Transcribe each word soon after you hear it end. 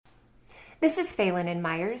This is PHELAN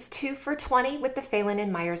Myers, 2 for 20 with the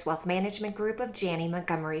PHELAN Myers Wealth Management Group of Janney,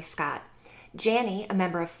 Montgomery, Scott. Janney, a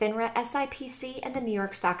member of FINRA, SIPC, and the New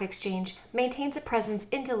York Stock Exchange, maintains a presence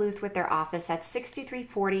in Duluth with their office at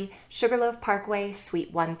 6340 Sugarloaf Parkway,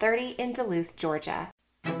 Suite 130 in Duluth, Georgia.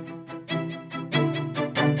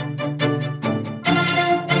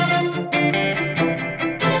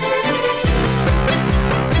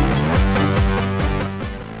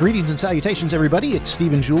 Greetings and salutations, everybody. It's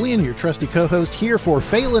Stephen Julian, your trusty co-host here for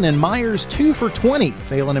PHELAN Myers 2 for 20.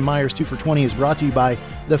 PHELAN Myers 2 for 20 is brought to you by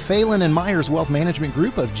the PHELAN Myers Wealth Management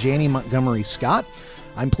Group of Janney, Montgomery, Scott.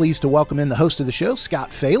 I'm pleased to welcome in the host of the show, Scott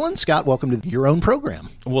PHELAN. Scott, welcome to your own program.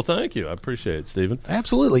 Well, thank you. I appreciate it, Stephen.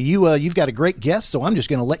 Absolutely. You've got a great guest, so I'm just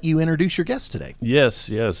going to let you introduce your guest today. Yes.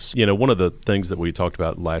 You know, one of the things that we talked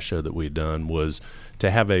about last show that we'd done was to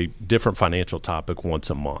have a different financial topic once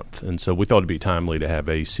a month. And so we thought it'd be timely to have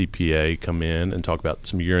a CPA come in and talk about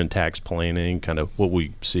some year-end tax planning, kind of what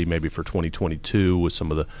we see maybe for 2022 with some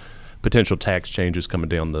of the potential tax changes coming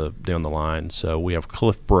down the line. So we have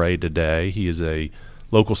Cliff Bray today. He is a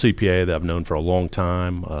local CPA that I've known for a long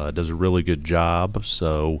time, does a really good job.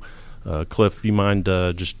 So Cliff, you mind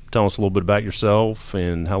just telling us a little bit about yourself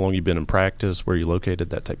and how long you've been in practice, where you're located,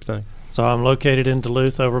 that type of thing? So I'm located in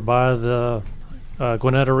Duluth over by the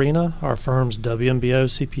Gwinnett Arena. Our firm's WMBO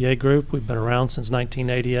CPA group. We've been around since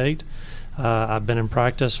 1988. I've been in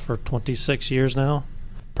practice for 26 years now.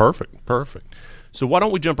 Perfect. So why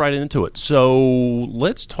don't we jump right into it? So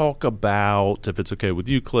let's talk about, if it's okay with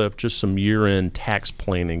you, Cliff, just some year-end tax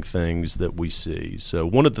planning things that we see. So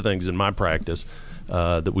one of the things in my practice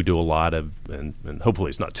that we do a lot of, and hopefully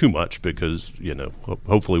it's not too much because, you know,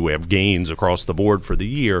 hopefully we have gains across the board for the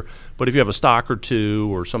year. But if you have a stock or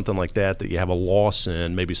two or something like that you have a loss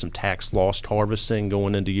in, maybe some tax loss harvesting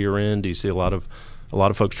going into year end, do you see a lot of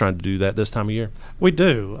folks trying to do that this time of year? We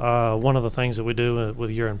do. One of the things that we do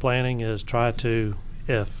with year-end planning is try to,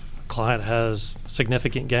 if a client has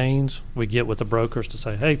significant gains, we get with the brokers to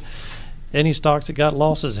say, hey, any stocks that got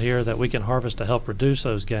losses here that we can harvest to help reduce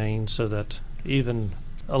those gains so that even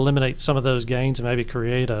eliminate some of those gains and maybe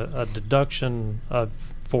create a deduction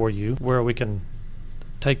for you where we can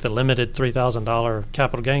take the limited $3,000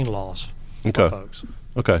 capital gain loss for folks.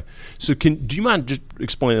 Okay. So do you mind just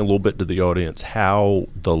explaining a little bit to the audience how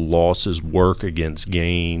the losses work against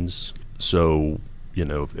gains? So, you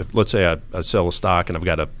know, if let's say I sell a stock and I've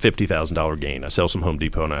got a $50,000 gain. I sell some Home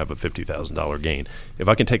Depot and I have a $50,000 gain. If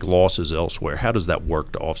I can take losses elsewhere, how does that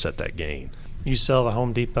work to offset that gain? You sell the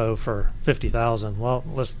Home Depot for $50,000. Well,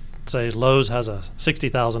 let's say Lowe's has a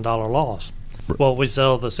 $60,000 loss. Well, we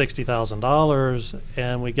sell the $60,000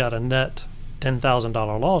 and we got a net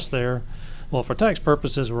 $10,000 loss there. Well, for tax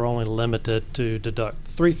purposes, we're only limited to deduct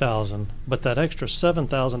 $3,000, but that extra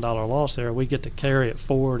 $7,000 loss there, we get to carry it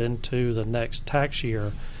forward into the next tax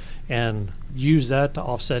year and use that to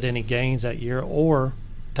offset any gains that year or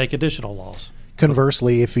take additional loss.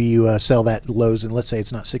 Conversely, if you sell that Lowe's and let's say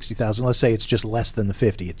it's not $60,000, let's say it's just less than the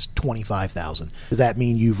 50, it's $25,000. Does that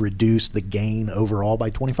mean you've reduced the gain overall by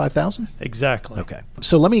 $25,000? Exactly. Okay.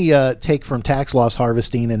 So let me take from tax loss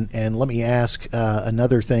harvesting and let me ask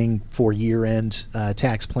another thing for year-end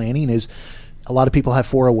tax planning is a lot of people have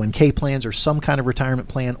 401k plans or some kind of retirement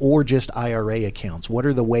plan or just IRA accounts. What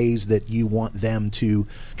are the ways that you want them to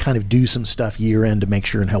kind of do some stuff year-end to make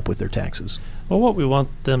sure and help with their taxes? Well, what we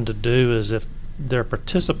want them to do is if they're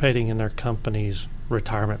participating in their company's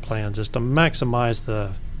retirement plans is to maximize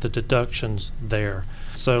the deductions there.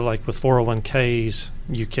 So like with 401ks,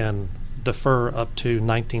 you can defer up to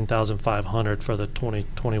 $19,500 for the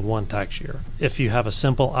 2021 tax year. If you have a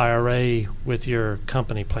simple IRA with your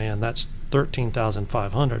company plan, that's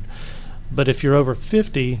 $13,500. But if you're over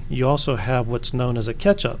 50, you also have what's known as a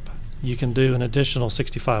catch-up. You can do an additional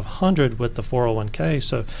 $6,500 with the 401k.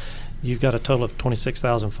 So you've got a total of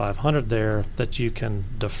 $26,500 there that you can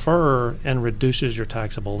defer and reduces your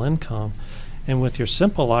taxable income. And with your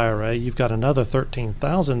simple IRA, you've got another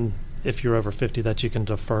 $13,000 if you're over 50 that you can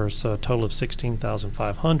defer, so a total of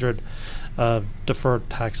 $16,500 deferred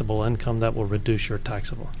taxable income that will reduce your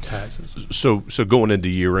taxable taxes. So going into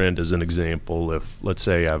year end as an example, if let's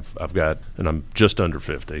say I've got, and I'm just under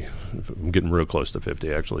 50, I'm getting real close to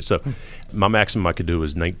 50 actually. So my maximum I could do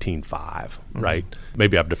is 19.5, right?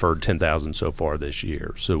 Maybe I've deferred 10,000 so far this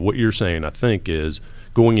year. So what you're saying, I think, is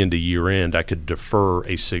going into year end, I could defer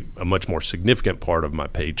a much more significant part of my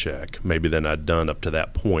paycheck, maybe than I'd done up to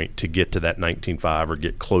that point, to get to that 19.5 or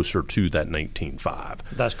get closer to that 19.5.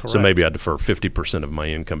 That's correct. So maybe I defer 50% of my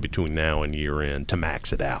income between now and year end to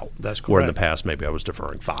max it out. That's correct. Where in the past maybe I was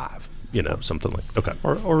deferring 5, something like. Okay.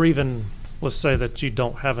 Or even let's say that you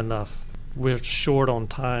don't have enough we're short on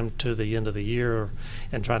time to the end of the year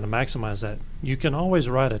and trying to maximize that, you can always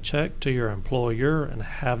write a check to your employer and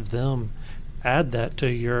have them add that to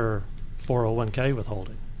your 401k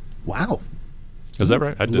withholding. Wow. Is that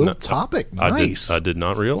right? I did Little not. topic. Nice. I did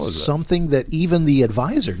not realize Something that even the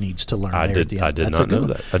advisor needs to learn. that. At the end. I did That's not a good know one.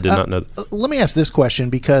 that. I did not know that. Let me ask this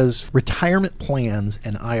question, because retirement plans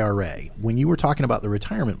and IRA, when you were talking about the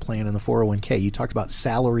retirement plan and the 401k, you talked about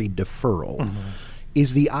salary deferral. Mm-hmm.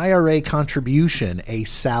 Is the IRA contribution a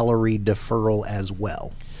salary deferral as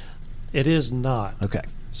well? It is not. Okay.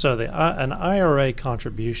 So an IRA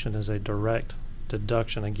contribution is a direct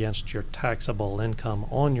deduction against your taxable income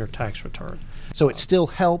on your tax return. So it still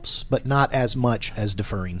helps, but not as much as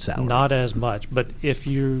deferring salary. Not as much. But if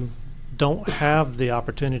you don't have the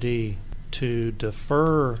opportunity to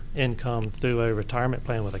defer income through a retirement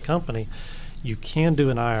plan with a company, you can do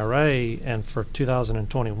an IRA, and for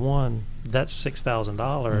 2021, that's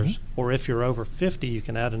 $6,000. Or if you're over 50, you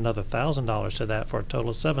can add another $1,000 to that for a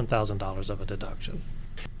total of $7,000 of a deduction.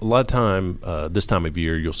 A lot of time, this time of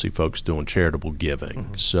year, you'll see folks doing charitable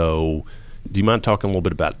giving. So do you mind talking a little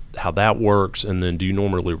bit about how that works? And then do you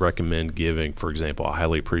normally recommend giving, for example, a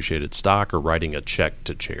highly appreciated stock or writing a check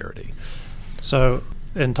to charity? So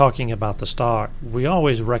in talking about the stock, we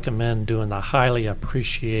always recommend doing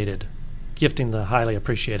gifting the highly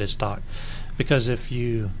appreciated stock. Because if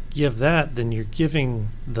you give that, then you're giving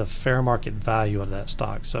the fair market value of that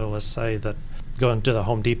stock. So let's say that, going to the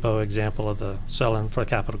Home Depot example of the selling for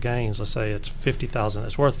capital gains, let's say it's $50,000,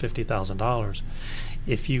 it's worth $50,000.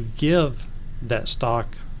 If you give that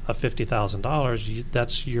stock of $50,000,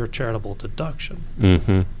 that's your charitable deduction.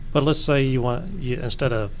 Mm-hmm. But let's say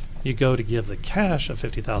instead of you go to give the cash of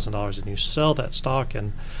 $50,000 and you sell that stock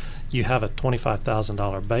and you have a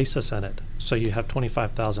 $25,000 basis in it, so you have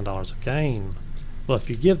 $25,000 of gain. Well, if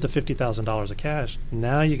you give the $50,000 of cash,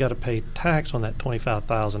 now you got to pay tax on that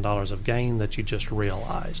 $25,000 of gain that you just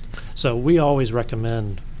realized. So we always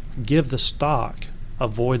recommend give the stock,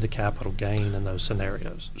 avoid the capital gain in those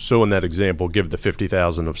scenarios. So in that example, give the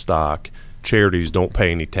 $50,000 of stock. Charities don't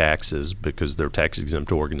pay any taxes because they're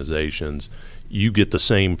tax-exempt organizations. You get the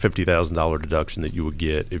same $50,000 deduction that you would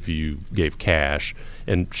get if you gave cash.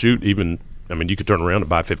 And you could turn around and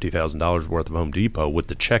buy $50,000 worth of Home Depot with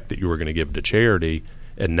the check that you were going to give to charity,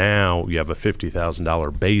 and now you have a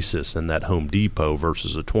 $50,000 basis in that Home Depot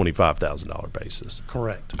versus a $25,000 basis.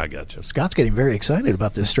 Correct. I got you. Scott's getting very excited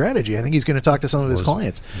about this strategy. I think he's going to talk to some of his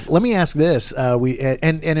clients. Let me ask this: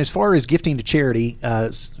 and as far as gifting to charity,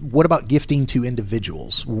 what about gifting to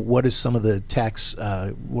individuals? What are some of the tax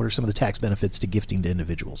benefits to gifting to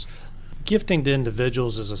individuals? Gifting to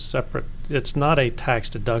individuals is it's not a tax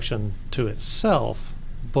deduction to itself,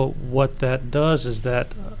 but what that does is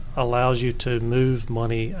that allows you to move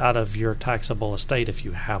money out of your taxable estate if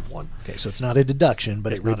you have one. Okay, so it's not a deduction,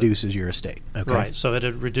 but it reduces your estate. Okay. Right, so it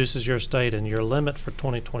reduces your estate, and your limit for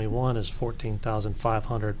 2021 is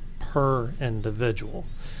 $14,500 per individual,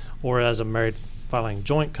 whereas a married filing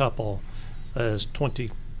joint couple is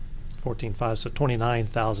 $14,500, so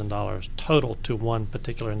 $29,000 total to one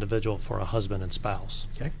particular individual for a husband and spouse.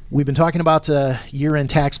 Okay. We've been talking about year-end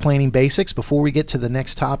tax planning basics. Before we get to the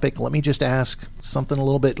next topic, let me just ask something a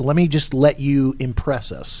little bit. Let me just let you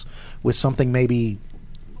impress us with something maybe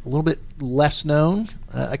a little bit less known,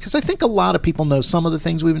 because I think a lot of people know some of the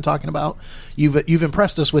things we've been talking about. You've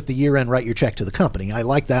impressed us with the year-end write your check to the company. I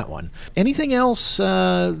like that one. Anything else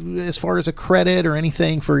as far as a credit or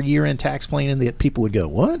anything for year-end tax planning that people would go,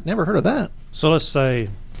 what? Never heard of that. So let's say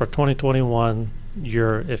for 2021,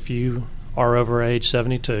 if you are over age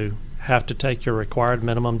 72, have to take your required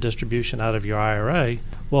minimum distribution out of your IRA.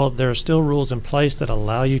 Well, there are still rules in place that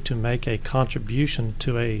allow you to make a contribution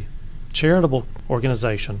to a charitable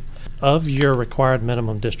organization of your required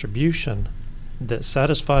minimum distribution that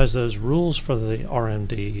satisfies those rules for the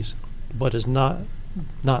RMDs, but is not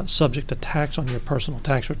subject to tax on your personal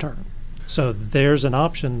tax return. So there's an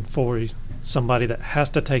option for somebody that has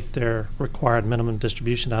to take their required minimum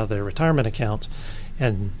distribution out of their retirement accounts,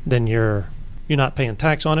 and then you're not paying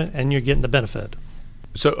tax on it, and you're getting the benefit.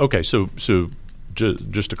 So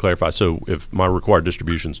just to clarify, so if my required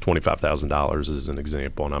distribution is $25,000 as an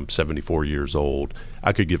example, and I'm 74 years old,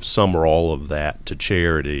 I could give some or all of that to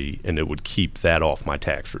charity, and it would keep that off my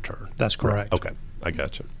tax return. That's correct. Right. Okay, I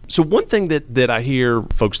got you. So one thing that I hear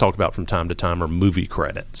folks talk about from time to time are movie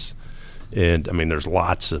credits. And, there's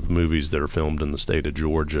lots of movies that are filmed in the state of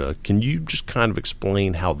Georgia. Can you just kind of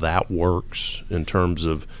explain how that works in terms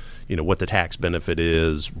of, what the tax benefit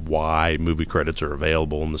is, why movie credits are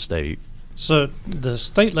available in the state? So the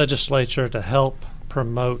state legislature, to help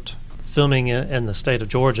promote filming in the state of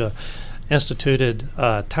Georgia, instituted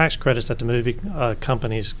tax credits that the movie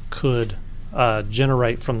companies could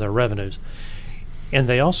generate from their revenues. And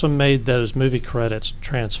they also made those movie credits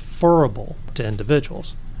transferable to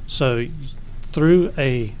individuals. So through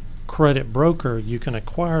a credit broker, you can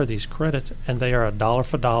acquire these credits, and they are a dollar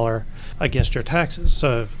for dollar against your taxes.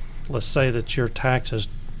 So let's say that your taxes,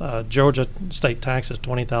 Georgia state tax is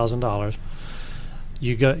 $20,000.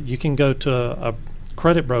 You can go to a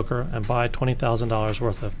credit broker and buy $20,000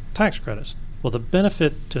 worth of tax credits. Well, the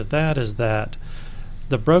benefit to that is that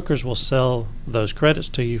the brokers will sell those credits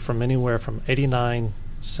to you from anywhere from 89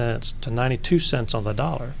 cents to 92 cents on the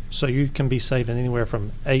dollar. So you can be saving anywhere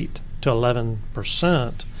from 8 to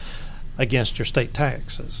 11% against your state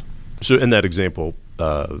taxes. So in that example,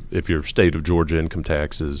 if your state of Georgia income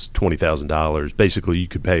tax is $20,000, basically you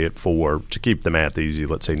could pay it for, to keep the math easy,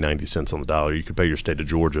 let's say 90 cents on the dollar, you could pay your state of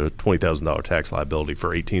Georgia $20,000 tax liability for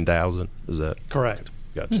 $18,000. Is that correct?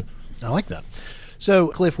 Gotcha. I like that. So,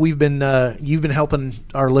 Cliff, you've been helping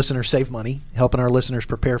our listeners save money, helping our listeners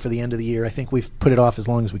prepare for the end of the year. I think we've put it off as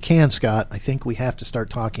long as we can, Scott. I think we have to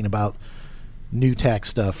start talking about new tax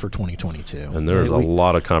stuff for 2022. And there's a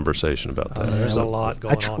lot of conversation about that. There's a lot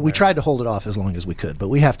going on. We tried to hold it off as long as we could, but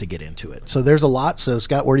we have to get into it. So there's a lot. So,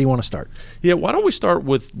 Scott, where do you want to start? Yeah, why don't we start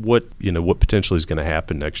with what potentially is going to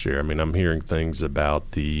happen next year? I mean, I'm hearing things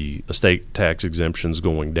about the estate tax exemptions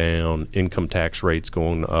going down, income tax rates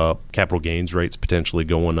going up, capital gains rates potentially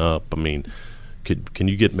going up. I mean, can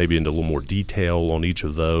you get maybe into a little more detail on each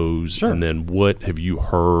of those? Sure. And then what have you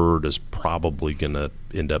heard is probably going to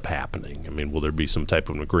end up happening? I mean, will there be some type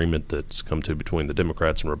of an agreement that's come to between the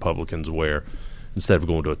Democrats and Republicans where instead of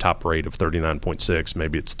going to a top rate of 39.6,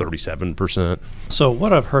 maybe it's 37%? So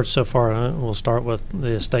what I've heard so far, and we'll start with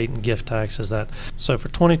the estate and gift tax, is that so for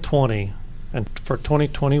 2020 and for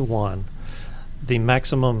 2021, the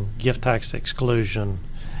maximum gift tax exclusion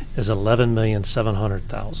is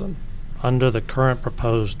 $11,700,000. Under the current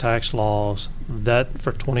proposed tax laws, that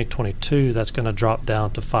for 2022, that's going to drop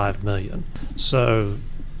down to $5 million. So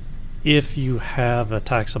if you have a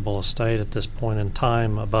taxable estate at this point in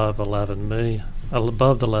time above the 11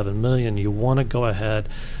 million, you want to go ahead,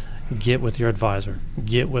 get with your advisor,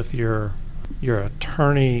 get with your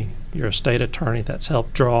attorney, your estate attorney that's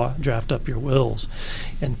helped draft up your wills,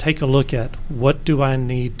 and take a look at what do I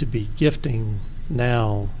need to be gifting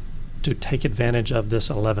now to take advantage of this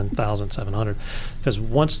 $11,700.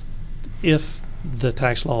 Because if the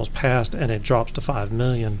tax law is passed and it drops to $5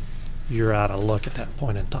 million, you're out of luck at that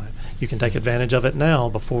point in time. You can take advantage of it now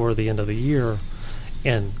before the end of the year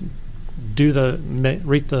and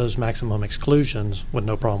reap those maximum exclusions with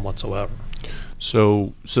no problem whatsoever.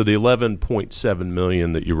 So the $11.7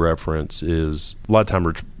 million that you reference is a lot of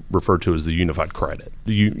time referred to as the unified credit.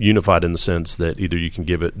 Unified in the sense that either you can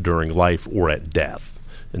give it during life or at death.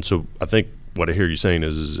 And so I think what I hear you saying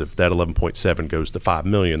is if that 11.7 goes to 5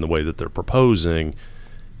 million the way that they're proposing,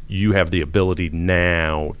 you have the ability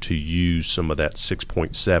now to use some of that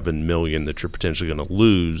 6.7 million that you're potentially going to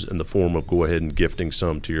lose in the form of go ahead and gifting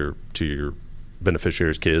some to your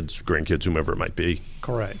beneficiaries, kids, grandkids, whomever it might be.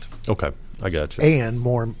 Correct. Okay, I got you.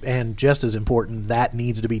 And just as important, that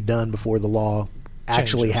needs to be done before the law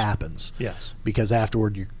actually Changes. Happens. Yes. Because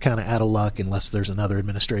afterward, you're kind of out of luck unless there's another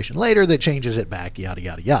administration later that changes it back, yada,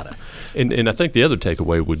 yada, yada. And I think the other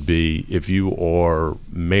takeaway would be if you are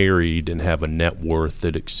married and have a net worth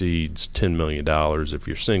that exceeds $10 million, if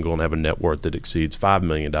you're single and have a net worth that exceeds $5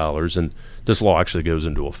 million, and this law actually goes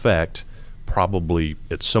into effect probably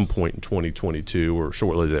at some point in 2022 or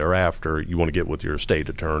shortly thereafter, you want to get with your estate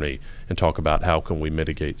attorney and talk about how can we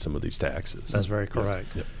mitigate some of these taxes. That's very correct.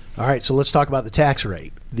 Yep. All right, so let's talk about the tax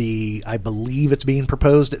rate. I believe it's being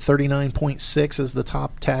proposed at 39.6 as the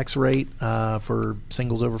top tax rate for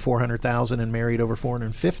singles over 400,000 and married over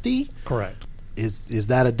 450. Correct. Is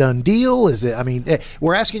that a done deal? Is it? I mean,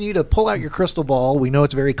 we're asking you to pull out your crystal ball. We know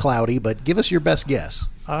it's very cloudy, but give us your best guess.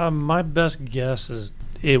 My best guess is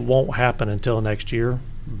it won't happen until next year,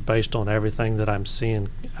 based on everything that I'm seeing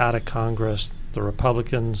out of Congress. The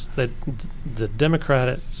Republicans, the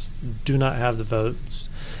Democrats do not have the votes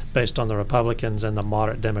based on the Republicans and the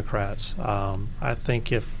moderate Democrats. I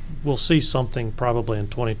think if we'll see something probably in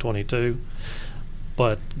 2022,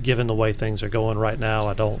 but given the way things are going right now,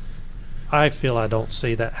 I I feel I don't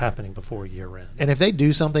see that happening before year end. And if they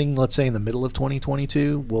do something, let's say in the middle of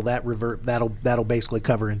 2022, will that revert? That'll basically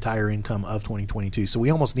cover entire income of 2022. So we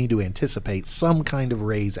almost need to anticipate some kind of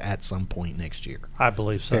raise at some point next year. I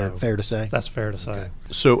believe so. Fair to say. That's fair to say. Okay.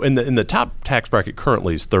 So in the top tax bracket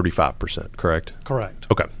currently is 35%, correct? Correct.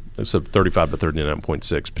 Okay. So 35 to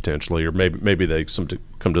 39.6 potentially, or maybe they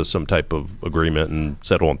come to some type of agreement and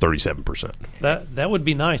settle on 37%. That would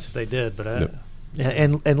be nice if they did, but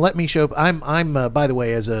And let me show. I'm by the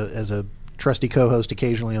way, as a trusty co-host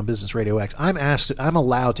occasionally on Business RadioX, I'm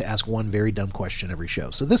allowed to ask one very dumb question every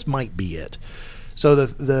show. So this might be it. So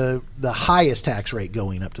the highest tax rate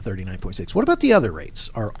going up to 39.6. What about the other rates?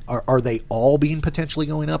 Are they all being potentially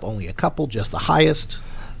going up? Only a couple, just the highest?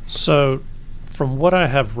 So from what I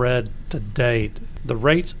have read to date, the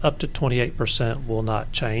rates up to 28% will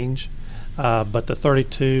not change. But the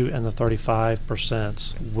 32 and the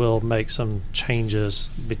 35% will make some changes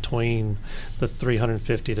between the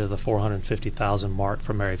 350 to the 450,000 mark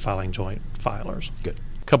for married filing joint filers. Good.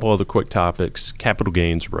 A couple other quick topics. Capital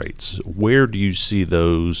gains rates. Where do you see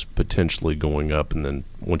those potentially going up? And then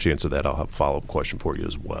once you answer that, I'll have a follow-up question for you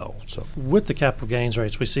as well. So with the capital gains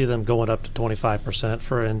rates, we see them going up to 25%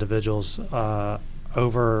 for individuals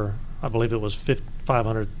over, I believe it was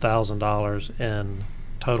 $500,000 in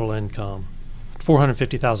total income,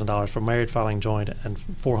 $450,000 for married filing joint, and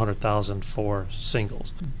 $400,000 for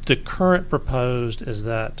singles. The current proposed is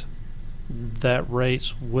that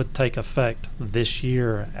rates would take effect this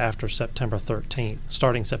year after September 13th,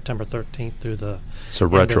 starting September 13th through the so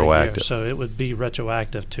end of the year. retroactive. So it would be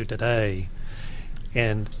retroactive to today,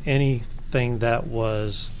 and anything that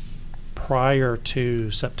was prior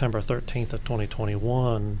to September 13th of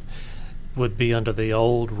 2021 would be under the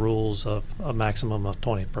old rules of a maximum of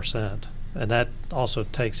 20%. And that also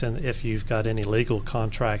takes in if you've got any legal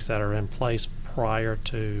contracts that are in place prior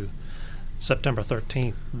to September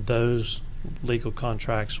 13th, those legal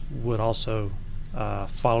contracts would also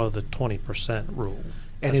follow the 20% rule.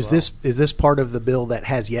 And is this part of the bill that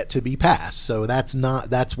has yet to be passed? So that's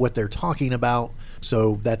what they're talking about.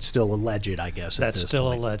 So that's still alleged, I guess. That's still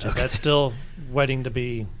point. alleged. Okay. That's still waiting to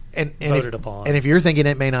be voted upon. And if you're thinking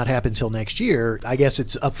it may not happen till next year, I guess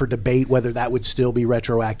it's up for debate whether that would still be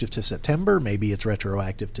retroactive to September. Maybe it's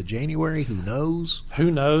retroactive to January. Who knows?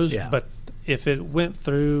 Who knows? Yeah. But if it went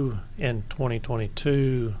through in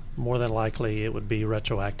 2022, more than likely it would be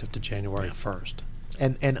retroactive to January 1st.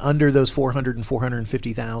 And under those 400 and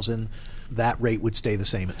 450,000, that rate would stay the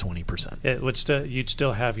same at 20%. It would you'd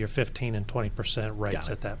still have your 15 and 20% rates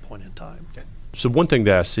at that point in time. Okay. So one thing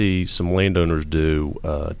that I see some landowners do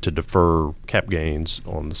to defer cap gains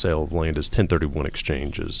on the sale of land is 1031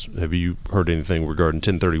 exchanges. Have you heard anything regarding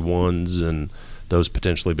 1031s and those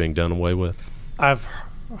potentially being done away with? I've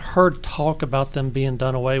heard talk about them being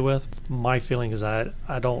done away with. My feeling is I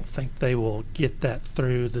don't think they will get that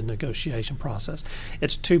through the negotiation process.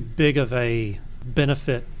 It's too big of a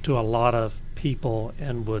benefit to a lot of people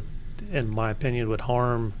and would, in my opinion, would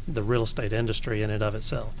harm the real estate industry in and of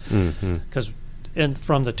itself. Because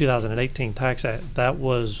from the 2018 Tax Act, that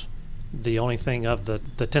was the only thing of the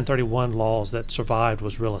 1031 laws that survived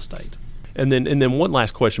was real estate. And then one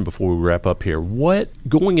last question before we wrap up here. What,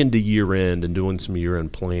 going into year end and doing some year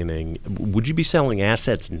end planning, would you be selling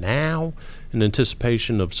assets now in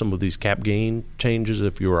anticipation of some of these cap gain changes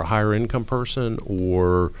if you're a higher income person,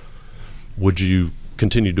 or would you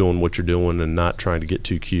continue doing what you're doing and not trying to get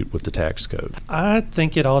too cute with the tax code? I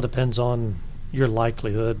think it all depends on your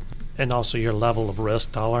likelihood and also your level of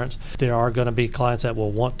risk tolerance. There are going to be clients that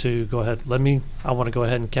will want to go ahead, I want to go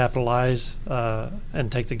ahead and capitalize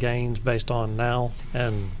and take the gains based on now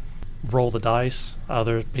and roll the dice.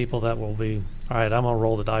 Other people that will be, all right, I'm going to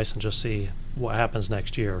roll the dice and just see what happens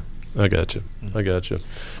next year. I got you.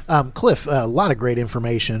 Cliff, a lot of great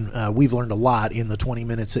information. We've learned a lot in the 20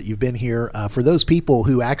 minutes that you've been here. For those people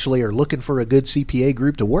who actually are looking for a good CPA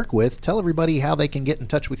group to work with, tell everybody how they can get in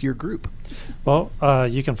touch with your group. Well,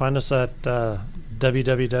 you can find us at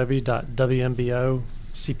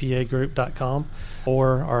www.wmbocpagroup.com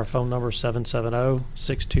or our phone number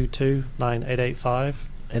 770-622-9885.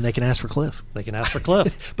 And they can ask for Cliff. They can ask for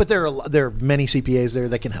Cliff. But there are many CPAs there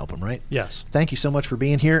that can help them, right? Yes. Thank you so much for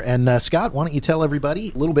being here. And Scott, why don't you tell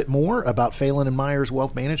everybody a little bit more about PHELAN Myers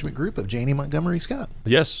Wealth Management Group of Janney, Montgomery, Scott?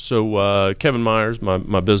 Yes. So Kevin Myers,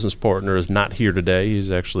 my business partner, is not here today.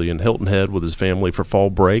 He's actually in Hilton Head with his family for fall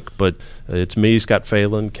break. But it's me, Scott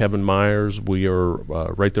PHELAN, Kevin Myers. We are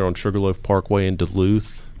right there on Sugarloaf Parkway in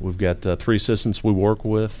Duluth. We've got 3 assistants we work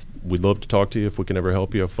with. We'd love to talk to you if we can ever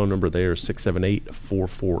help you. Our phone number there is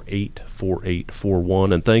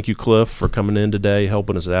 678-448-4841. And thank you, Cliff, for coming in today,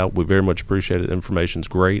 helping us out. We very much appreciate it. The information's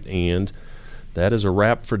great. And that is a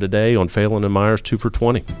wrap for today on Phelan and Myers 2 for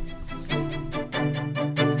 20.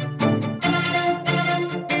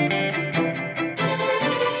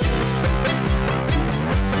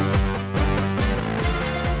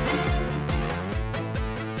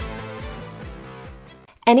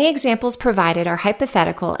 Any examples provided are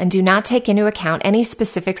hypothetical and do not take into account any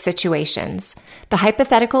specific situations. The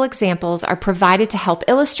hypothetical examples are provided to help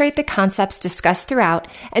illustrate the concepts discussed throughout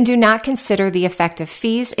and do not consider the effect of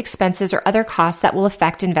fees, expenses, or other costs that will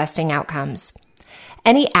affect investing outcomes.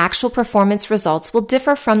 Any actual performance results will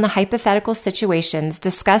differ from the hypothetical situations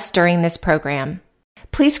discussed during this program.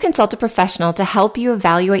 Please consult a professional to help you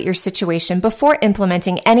evaluate your situation before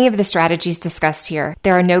implementing any of the strategies discussed here.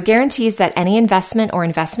 There are no guarantees that any investment or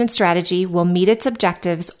investment strategy will meet its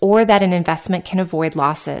objectives or that an investment can avoid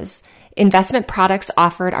losses. Investment products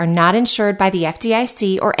offered are not insured by the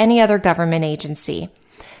FDIC or any other government agency.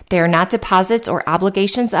 They are not deposits or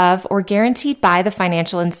obligations of or guaranteed by the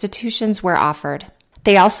financial institutions where offered.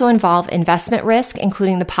 They also involve investment risk,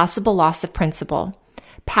 including the possible loss of principal.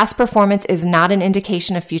 Past performance is not an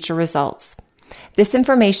indication of future results. This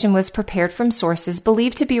information was prepared from sources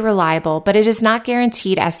believed to be reliable, but it is not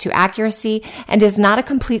guaranteed as to accuracy and is not a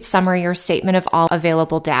complete summary or statement of all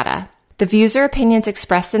available data. The views or opinions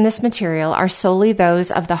expressed in this material are solely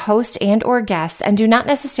those of the host and/or guests and do not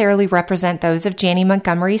necessarily represent those of Janney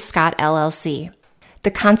Montgomery Scott, LLC. The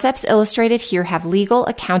concepts illustrated here have legal,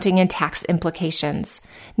 accounting, and tax implications.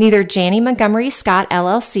 Neither Janney Montgomery Scott,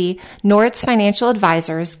 LLC, nor its financial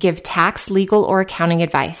advisors give tax, legal, or accounting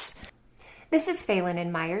advice. This is Phelan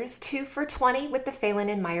and Myers, 2 for 20 with the Phelan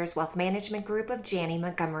and Myers Wealth Management Group of Janney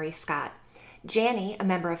Montgomery Scott. Janney, a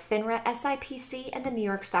member of FINRA, SIPC, and the New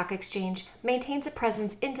York Stock Exchange, maintains a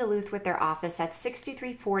presence in Duluth with their office at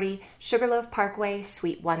 6340 Sugarloaf Parkway,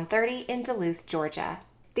 Suite 130 in Duluth, Georgia.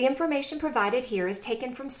 The information provided here is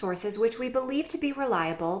taken from sources which we believe to be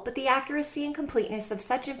reliable, but the accuracy and completeness of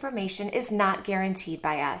such information is not guaranteed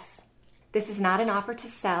by us. This is not an offer to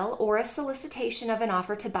sell or a solicitation of an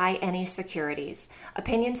offer to buy any securities.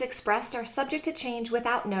 Opinions expressed are subject to change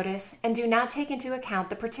without notice and do not take into account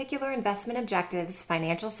the particular investment objectives,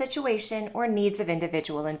 financial situation, or needs of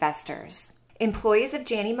individual investors. Employees of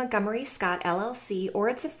Janney Montgomery Scott, LLC, or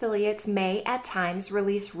its affiliates may, at times,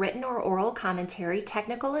 release written or oral commentary,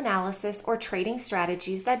 technical analysis, or trading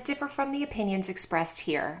strategies that differ from the opinions expressed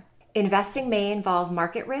here. Investing may involve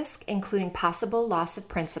market risk, including possible loss of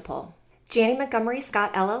principal. Janney Montgomery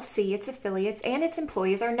Scott, LLC, its affiliates, and its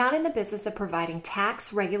employees are not in the business of providing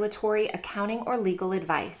tax, regulatory, accounting, or legal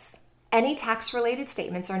advice. Any tax-related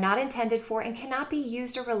statements are not intended for and cannot be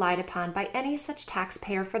used or relied upon by any such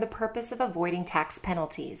taxpayer for the purpose of avoiding tax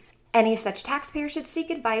penalties. Any such taxpayer should seek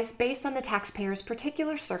advice based on the taxpayer's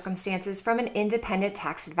particular circumstances from an independent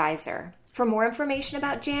tax advisor. For more information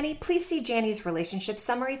about Janney, please see Janney's Relationship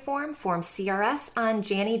Summary Form, Form CRS, on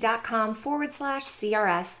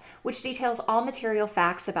janney.com/CRS, which details all material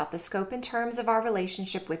facts about the scope and terms of our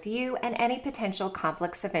relationship with you and any potential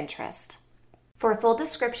conflicts of interest. For a full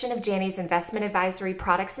description of Janney's investment advisory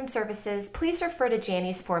products and services, please refer to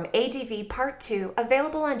Janney's Form ADV Part 2,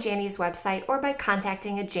 available on Janney's website or by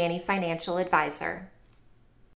contacting a Janney financial advisor.